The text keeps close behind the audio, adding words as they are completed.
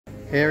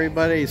Hey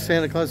everybody,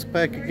 Santa Claus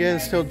back again,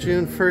 still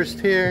June 1st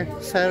here,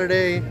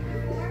 Saturday,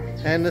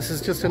 and this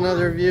is just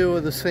another view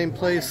of the same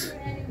place,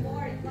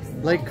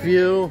 Lake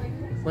View,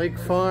 Lake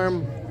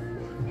Farm.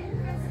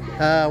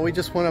 We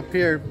just went up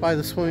here by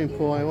the swimming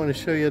pool. I want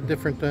to show you a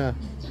different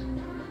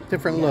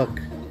look.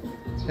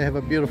 They have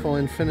a beautiful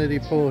infinity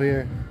pool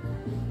here.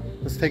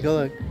 Let's take a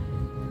look.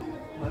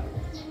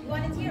 You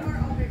want it here or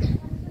over there?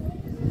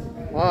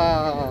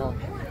 Wow.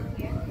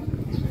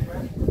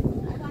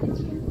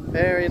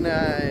 Very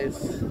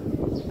nice.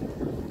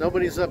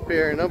 Nobody's up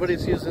here.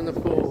 Nobody's using the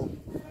pool.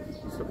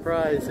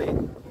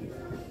 Surprising.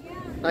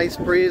 Nice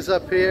breeze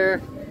up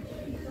here.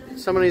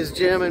 Somebody's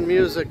jamming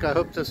music. I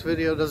hope this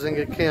video doesn't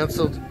get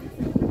canceled.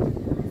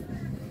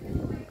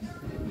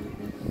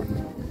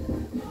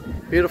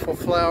 Beautiful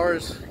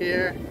flowers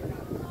here.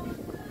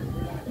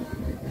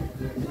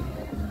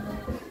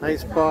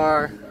 Nice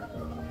bar.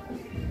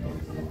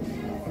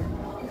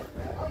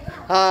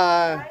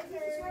 Hi.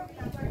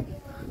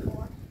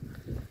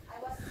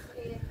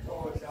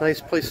 Nice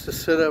place to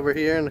sit over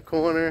here in the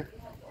corner.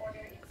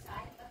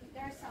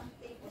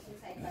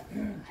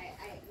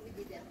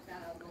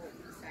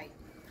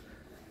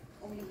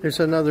 There's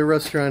another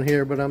restaurant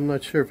here, but I'm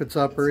not sure if it's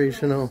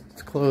operational.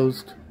 It's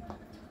closed.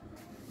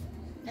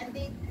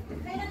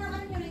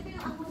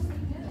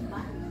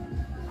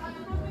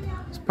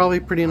 It's probably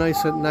pretty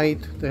nice at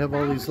night. They have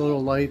all these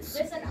little lights.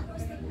 There's an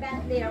acoustic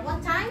band there.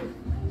 What time?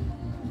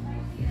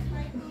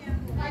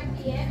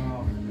 5 p.m.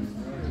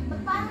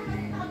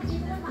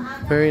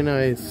 Very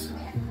nice.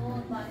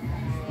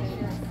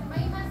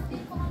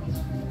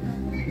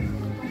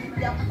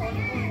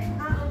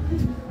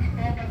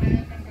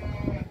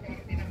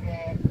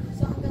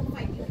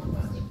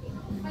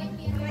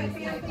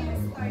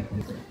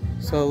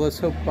 So let's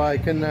hope I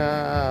can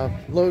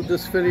load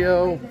this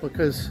video,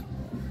 because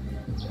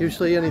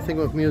usually anything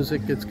with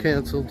music gets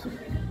canceled.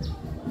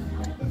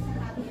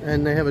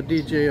 And they have a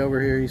DJ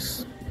over here,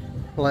 he's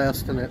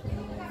blasting it.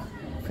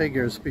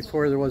 Figures,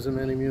 before there wasn't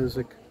any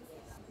music.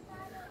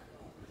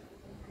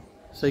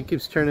 So he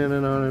keeps turning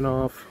it on and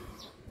off.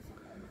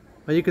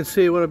 But you can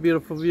see what a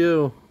beautiful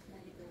view.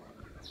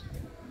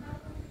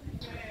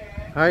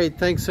 Alright,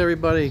 thanks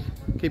everybody.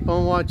 Keep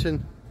on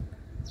watching.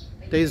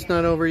 Day's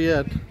not over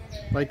yet.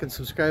 Like and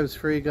subscribe is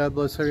free. God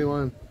bless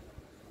everyone.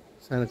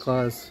 Santa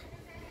Claus.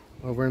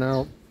 Over and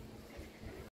out.